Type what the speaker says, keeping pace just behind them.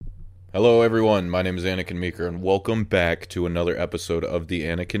Hello, everyone. My name is Anikin Meeker, and welcome back to another episode of the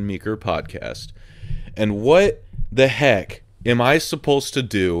Anikin Meeker podcast. And what the heck am I supposed to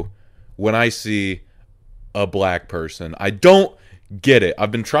do when I see a black person? I don't get it.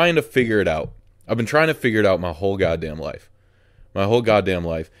 I've been trying to figure it out. I've been trying to figure it out my whole goddamn life. My whole goddamn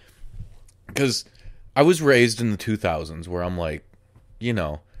life. Because I was raised in the 2000s where I'm like, in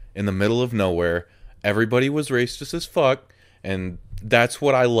the middle of nowhere, everybody was racist as fuck, and that's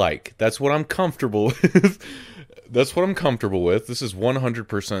what I like. That's what I'm comfortable with. That's what I'm comfortable with. This is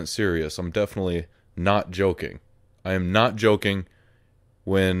 100% serious. I'm definitely not joking. I am not joking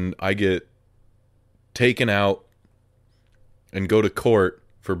when I get taken out and go to court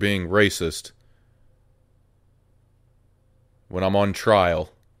for being racist. When I'm on trial.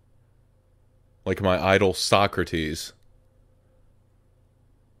 Like my idol Socrates.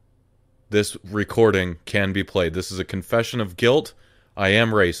 This recording can be played. This is a confession of guilt. I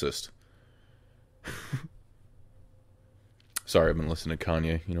am racist. Sorry, I've been listening to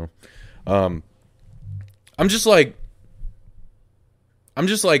Kanye, I'm just like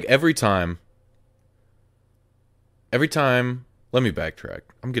every time, let me backtrack.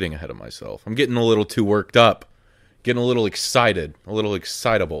 I'm getting ahead of myself. I'm getting a little too worked up. Getting a little excited. A little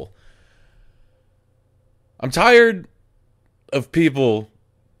excitable. I'm tired of people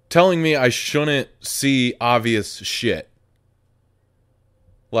telling me I shouldn't see obvious shit.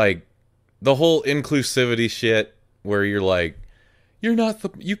 Like, the whole inclusivity shit, where you're like, you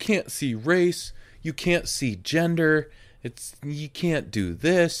can't see race, you can't see gender, you can't do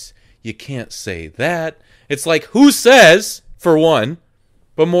this, you can't say that. It's like, who says, for one,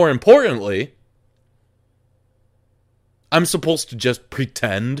 but more importantly, I'm supposed to just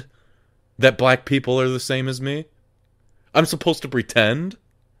pretend that black people are the same as me? I'm supposed to pretend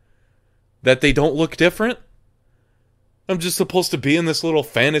that they don't look different? I'm just supposed to be in this little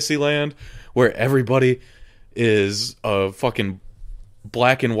fantasy land where everybody is a fucking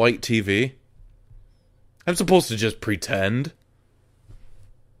black and white TV? I'm supposed to just pretend?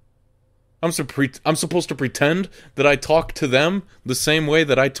 I'm supposed to pretend that I talk to them the same way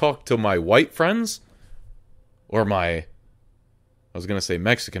that I talk to my white friends? Or I was going to say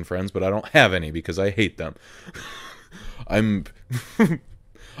Mexican friends, but I don't have any because I hate them. I'm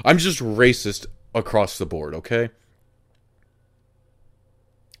just racist across the board, okay?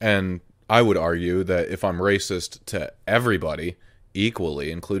 And I would argue that if I'm racist to everybody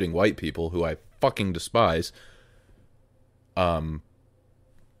equally, including white people who I fucking despise, am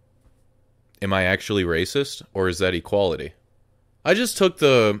I actually racist, or is that equality? I just took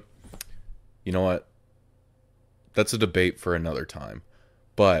you know what? That's a debate for another time.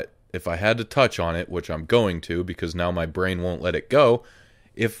 But if I had to touch on it, which I'm going to because now my brain won't let it go,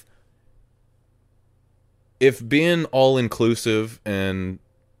 if being all inclusive and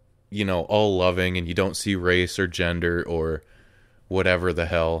all loving, and you don't see race or gender or whatever the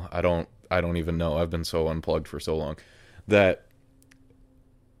hell, I don't even know. I've been so unplugged for so long that,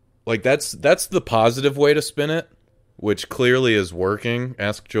 like, that's the positive way to spin it, which clearly is working.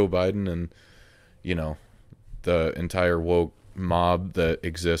 Ask Joe Biden and the entire woke mob that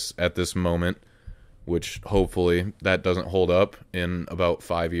exists at this moment, which hopefully that doesn't hold up in about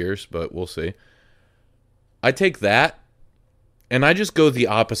 5 years, but we'll see. I take that and I just go the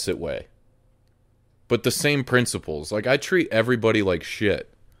opposite way. But the same principles. Like, I treat everybody like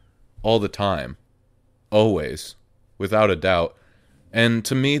shit all the time. Always. Without a doubt. And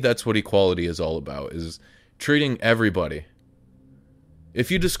to me, that's what equality is all about, is treating everybody.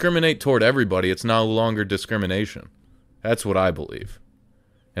 If you discriminate toward everybody, it's no longer discrimination. That's what I believe.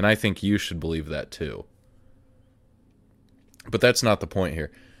 And I think you should believe that too. But that's not the point here.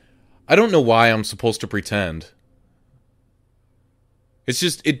 I don't know why I'm supposed to pretend. It's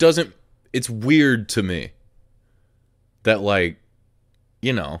just, it's weird to me that, like,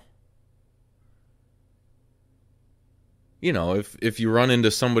 if you run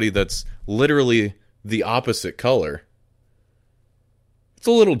into somebody that's literally the opposite color, it's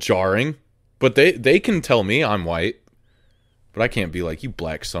a little jarring, but they can tell me I'm white, but I can't be like, you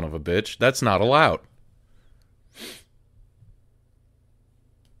black son of a bitch. That's not allowed.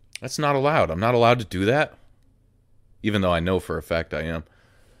 That's not allowed. I'm not allowed to do that. Even though I know for a fact I am.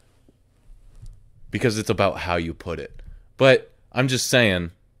 Because it's about how you put it. But I'm just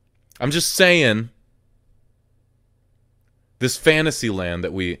saying, this fantasy land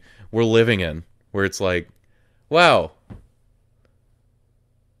that we're living in, where it's like, wow,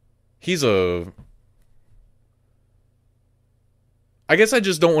 I guess I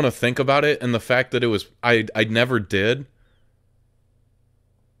just don't want to think about it, and the fact that I never did.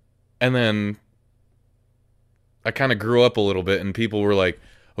 And then I kind of grew up a little bit, and people were like,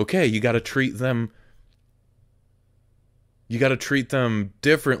 okay, you got to treat them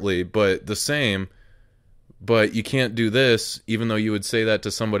differently, but the same. But you can't do this, even though you would say that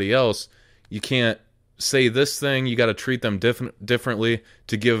to somebody else. You can't say this thing. You got to treat them differently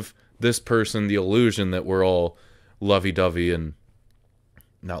to give this person the illusion that we're all lovey-dovey and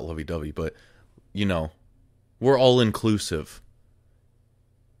not lovey-dovey, but, you know, we're all inclusive.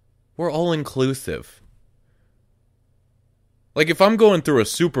 We're all inclusive. Like, if I'm going through a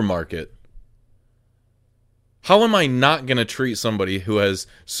supermarket, how am I not going to treat somebody who has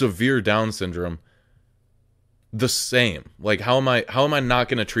severe Down syndrome the same? Like, how am I not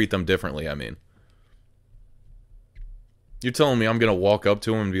going to treat them differently? I mean, you're telling me I'm going to walk up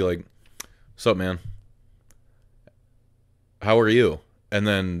to him and be like, "What's up, man? How are you?" And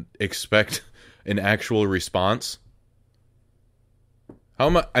then expect an actual response?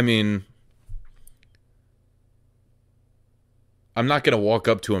 I mean, I'm not going to walk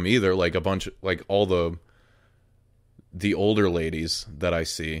up to him either, like like all the older ladies that I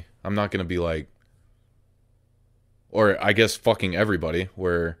see. I'm not going to be like, or I guess fucking everybody,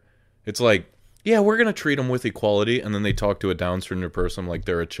 where it's like, yeah, we're going to treat them with equality, and then they talk to a Down syndrome person like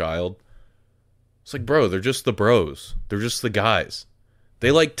they're a child. It's like, bro, they're just the bros. They're just the guys. They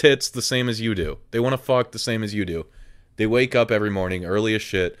like tits the same as you do. They want to fuck the same as you do. They wake up every morning early as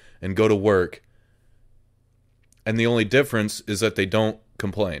shit and go to work, and the only difference is that they don't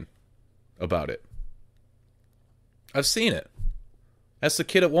complain about it. I've seen it. That's the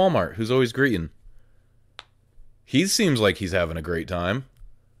kid at Walmart who's always greeting. He seems like he's having a great time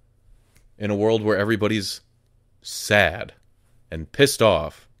in a world where everybody's sad and pissed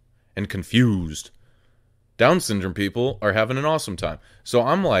off and confused. Down syndrome people are having an awesome time. So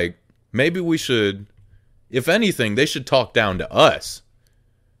I'm like, maybe we should, if anything, they should talk down to us.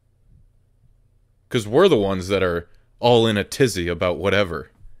 Because we're the ones that are all in a tizzy about whatever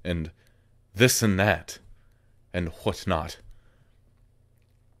and this and that and whatnot.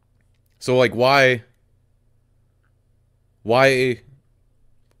 So, like, why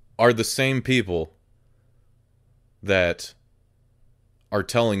are the same people that are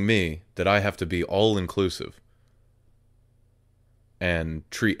telling me that I have to be all inclusive and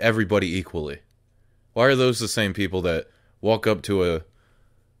treat everybody equally? Why are those the same people that walk up to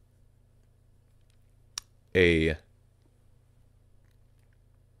a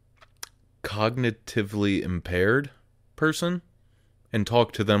cognitively impaired person and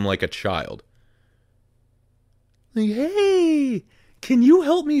talk to them like a child? Like, hey, can you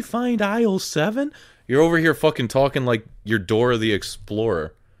help me find aisle 7? You're over here fucking talking like you're Dora the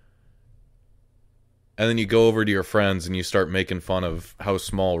Explorer. And then you go over to your friends and you start making fun of how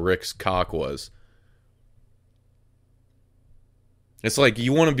small Rick's cock was. It's like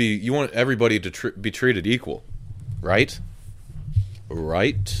you want everybody to be treated equal, right?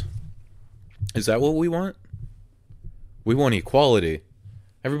 Right? Is that what we want? We want equality.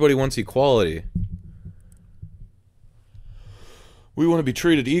 Everybody wants equality. We want to be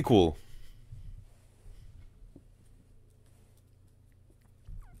treated equal.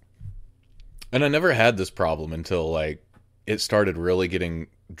 And I never had this problem until, like, it started really getting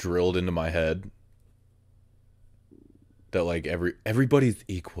drilled into my head that, like, everybody's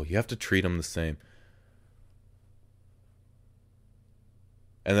equal. You have to treat them the same.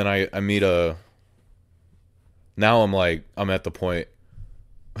 And then I meet now I'm like, I'm at the point.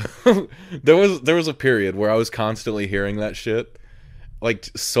 there was a period where I was constantly hearing that shit,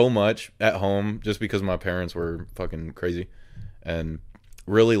 like, so much at home, just because my parents were fucking crazy and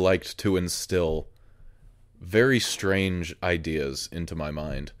really liked to instill very strange ideas into my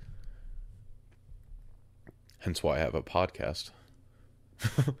mind. Hence why I have a podcast.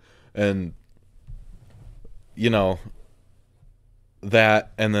 And, you know,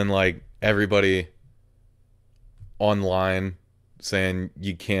 that, and then, like, everybody online saying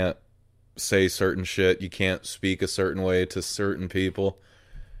you can't say certain shit, you can't speak a certain way to certain people.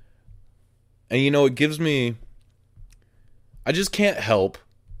 And, you know, it gives me, I just can't help.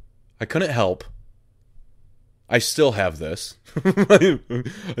 I couldn't help. I still have this. I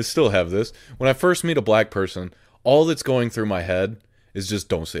still have this. When I first meet a black person, all that's going through my head is just,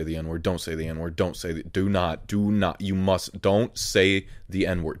 don't say the N-word, don't say the N-word, do not, you must, don't say the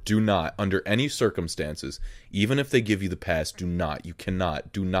N-word. Do not, under any circumstances, even if they give you the pass, do not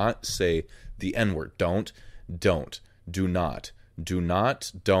say the N-word. Don't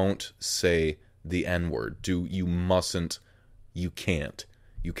say the N-word. You mustn't, you can't,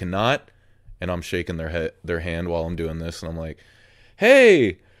 you cannot. And I'm shaking their hand while I'm doing this, and I'm like,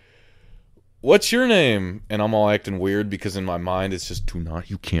 hey, what's your name? And I'm all acting weird because in my mind it's just, do not,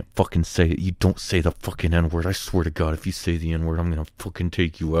 you can't fucking say it. You don't say the fucking N-word. I swear to God, if you say the N-word, I'm going to fucking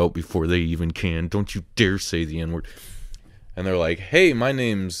take you out before they even can. Don't you dare say the N-word. And they're like, hey, my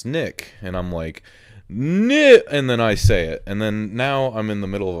name's Nick. And I'm like, Nick. And then I say it. And then now I'm in the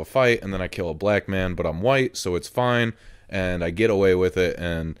middle of a fight, and then I kill a black man, but I'm white, so it's fine. And I get away with it,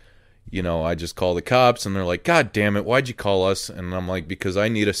 and you know, I just call the cops, and they're like, God damn it, why'd you call us? And I'm like, because I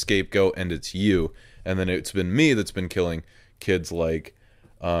need a scapegoat, and it's you. And then it's been me that's been killing kids like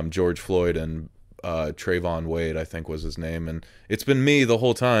George Floyd and Trayvon Wade, I think was his name. And it's been me the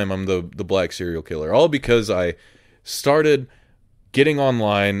whole time. I'm the black serial killer. All because I started getting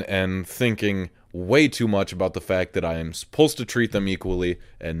online and thinking way too much about the fact that I am supposed to treat them equally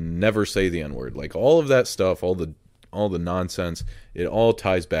and never say the N-word. Like, all of that stuff, all the nonsense, it all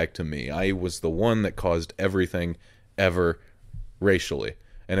ties back to me. I was the one that caused everything ever racially.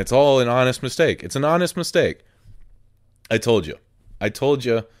 And it's all an honest mistake. It's an honest mistake. I told you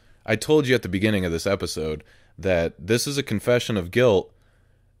at the beginning of this episode that this is a confession of guilt,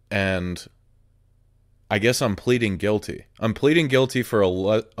 and I guess I'm pleading guilty. I'm pleading guilty for a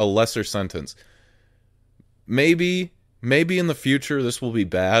lesser sentence. Maybe in the future this will be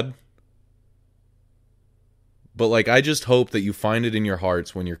bad. But, like, I just hope that you find it in your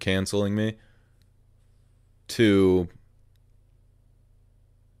hearts when you're canceling me to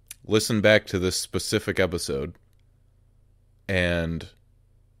listen back to this specific episode. And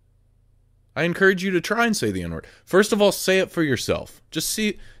I encourage you to try and say the N-word. First of all, say it for yourself. Just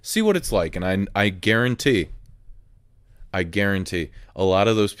see what it's like. And I guarantee a lot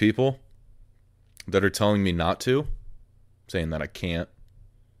of those people that are telling me not to, saying that I can't,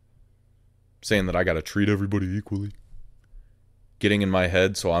 saying that I gotta treat everybody equally, getting in my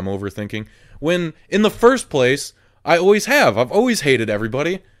head so I'm overthinking, when in the first place I always have. I've always hated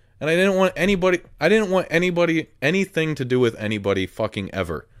everybody, and I didn't want anything to do with anybody fucking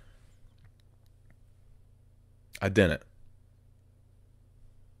ever. I didn't.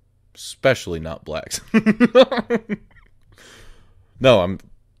 Especially not blacks.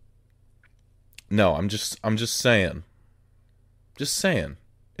 I'm just saying. Just saying.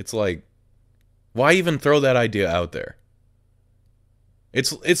 It's like, why even throw that idea out there?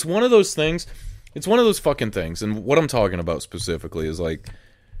 It's one of those things. It's one of those fucking things. And what I'm talking about specifically is like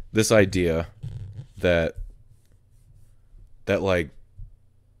this idea that like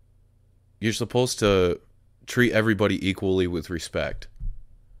you're supposed to treat everybody equally with respect.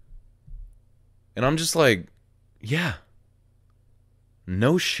 And I'm just like, yeah.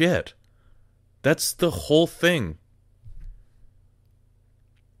 No shit. That's the whole thing.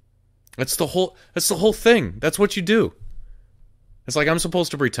 That's the whole thing. That's what you do. It's like I'm supposed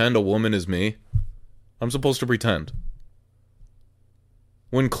to pretend a woman is me. I'm supposed to pretend.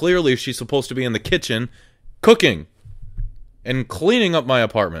 When clearly she's supposed to be in the kitchen cooking and cleaning up my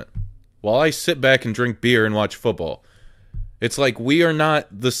apartment while I sit back and drink beer and watch football. It's like we are not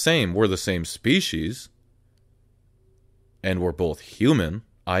the same. We're the same species. And we're both human.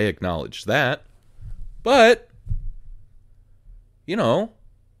 I acknowledge that. But, you know,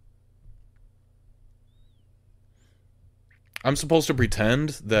 I'm supposed to pretend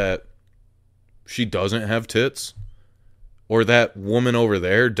that she doesn't have tits, or that woman over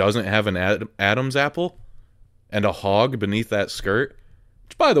there doesn't have an Adam's apple and a hog beneath that skirt,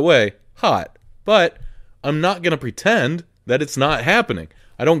 which, by the way, hot. But I'm not going to pretend that it's not happening.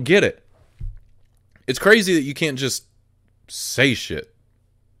 I don't get it. It's crazy that you can't just say shit.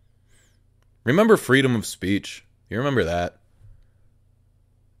 Remember freedom of speech? You remember that?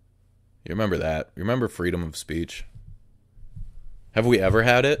 You remember that? Remember freedom of speech? Have we ever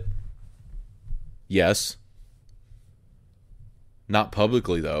had it? Yes. Not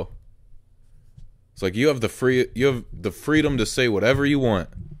publicly, though. It's like you have the freedom to say whatever you want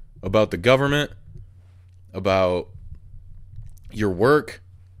about the government, about your work,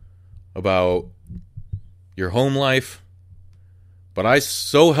 about your home life. But I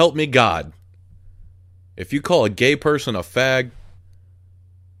so help me God, if you call a gay person a fag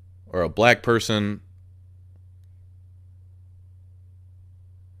or a black person,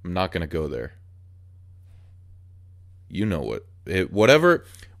 I'm not going to go there. You know what? Whatever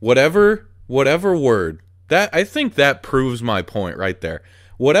word. That, I think that proves my point right there.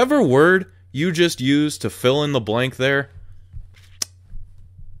 Whatever word you just used to fill in the blank there,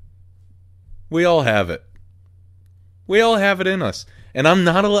 we all have it. We all have it in us. And I'm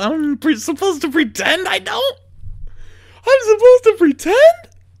not allowed. I'm supposed to pretend I don't. I'm supposed to pretend?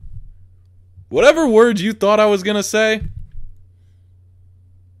 Whatever words you thought I was going to say,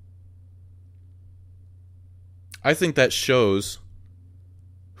 I think that shows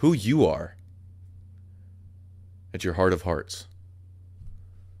who you are. at your heart of hearts.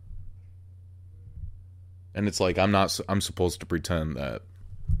 And it's like, I'm supposed to pretend that.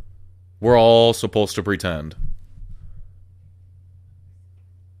 We're all supposed to pretend.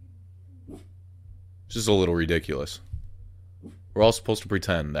 It's just a little ridiculous. We're all supposed to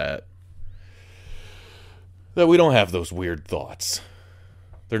pretend that we don't have those weird thoughts.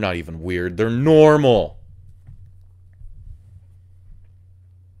 They're not even weird. They're normal.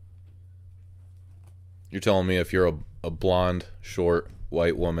 You're telling me if you're a blonde, short,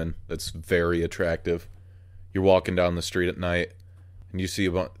 white woman that's very attractive, you're walking down the street at night and you see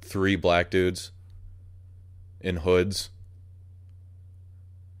about 3 black dudes in hoods,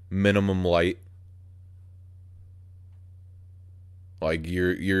 minimum light, like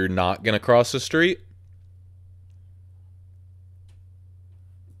you're not gonna cross the street?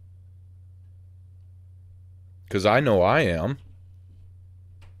 Because I know I am.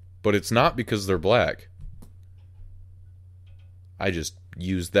 But it's not because they're black. I just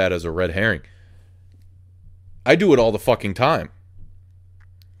use that as a red herring. I do it all the fucking time.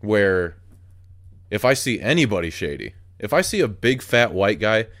 Where if I see anybody shady, if I see a big fat white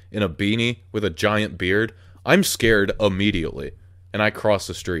guy in a beanie with a giant beard, I'm scared immediately. And I cross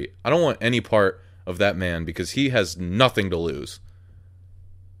the street. I don't want any part of that man because he has nothing to lose.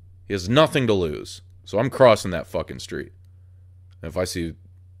 He has nothing to lose. So I'm crossing that fucking street. And if I see,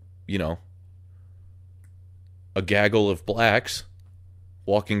 a gaggle of blacks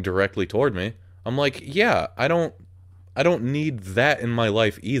walking directly toward me, I'm like, yeah, I don't need that in my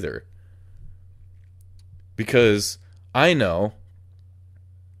life either. Because I know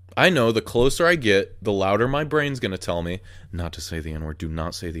the closer I get, the louder my brain's going to tell me not to say the N-word. Do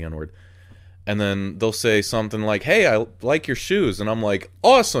not say the N-word. And then they'll say something like, hey, I like your shoes. And I'm like,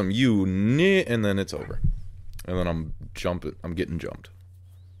 awesome, and then it's over. And then I'm getting jumped.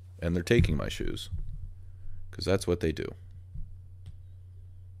 And they're taking my shoes. Because that's what they do.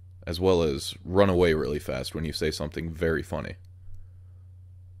 As well as run away really fast when you say something very funny.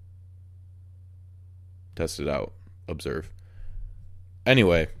 Test it out. Observe.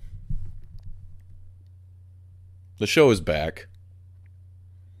 Anyway. The show is back.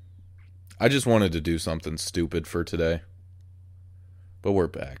 I just wanted to do something stupid for today. But we're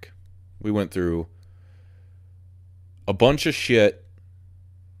back. We went through a bunch of shit.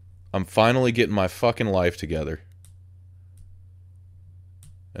 I'm finally getting my fucking life together.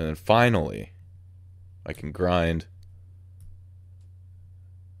 And then finally, I can grind.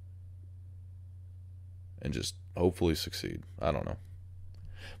 And just hopefully succeed. I don't know.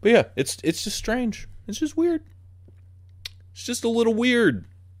 But yeah, it's just strange. It's just weird. It's just a little weird.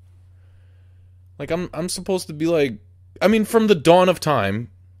 Like, I'm supposed to be like... I mean, from the dawn of time,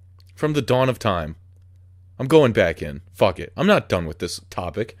 I'm going back in. Fuck it. I'm not done with this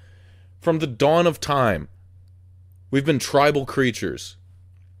topic. From the dawn of time, we've been tribal creatures.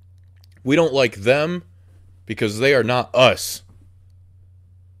 We don't like them because they are not us.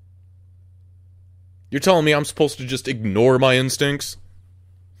 You're telling me I'm supposed to just ignore my instincts?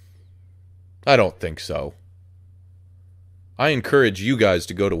 I don't think so. I encourage you guys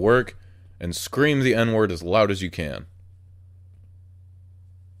to go to work and scream the N-word as loud as you can.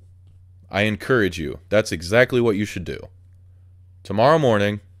 I encourage you. That's exactly what you should do. Tomorrow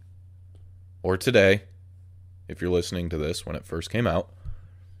morning, or today, if you're listening to this when it first came out,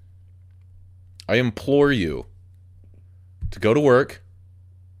 I implore you to go to work,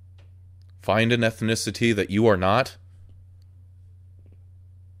 find an ethnicity that you are not,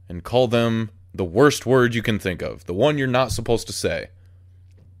 and call them the worst word you can think of, the one you're not supposed to say.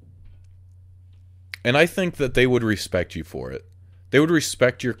 And I think that they would respect you for it. They would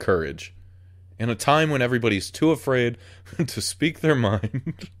respect your courage. In a time when everybody's too afraid to speak their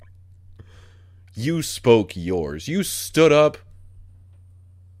mind, you spoke yours. You stood up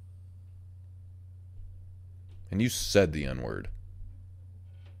and you said the N-word.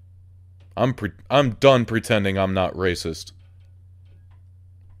 I'm done pretending I'm not racist.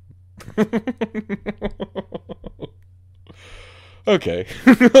 Okay.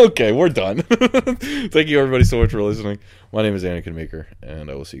 Okay, we're done. Thank you everybody so much for listening. My name is Anikin Meeker, and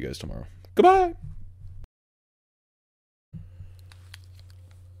I will see you guys tomorrow. Goodbye!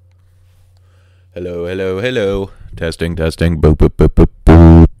 Hello, hello, hello. Testing, testing. Boop, boop, boop, boop,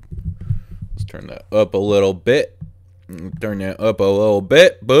 boop. Let's turn that up a little bit. Turn that up a little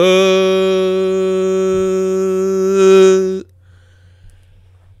bit. Boop.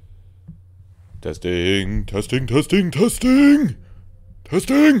 Testing, testing, testing, testing.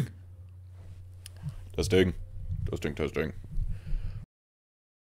 Testing. Testing, testing, testing.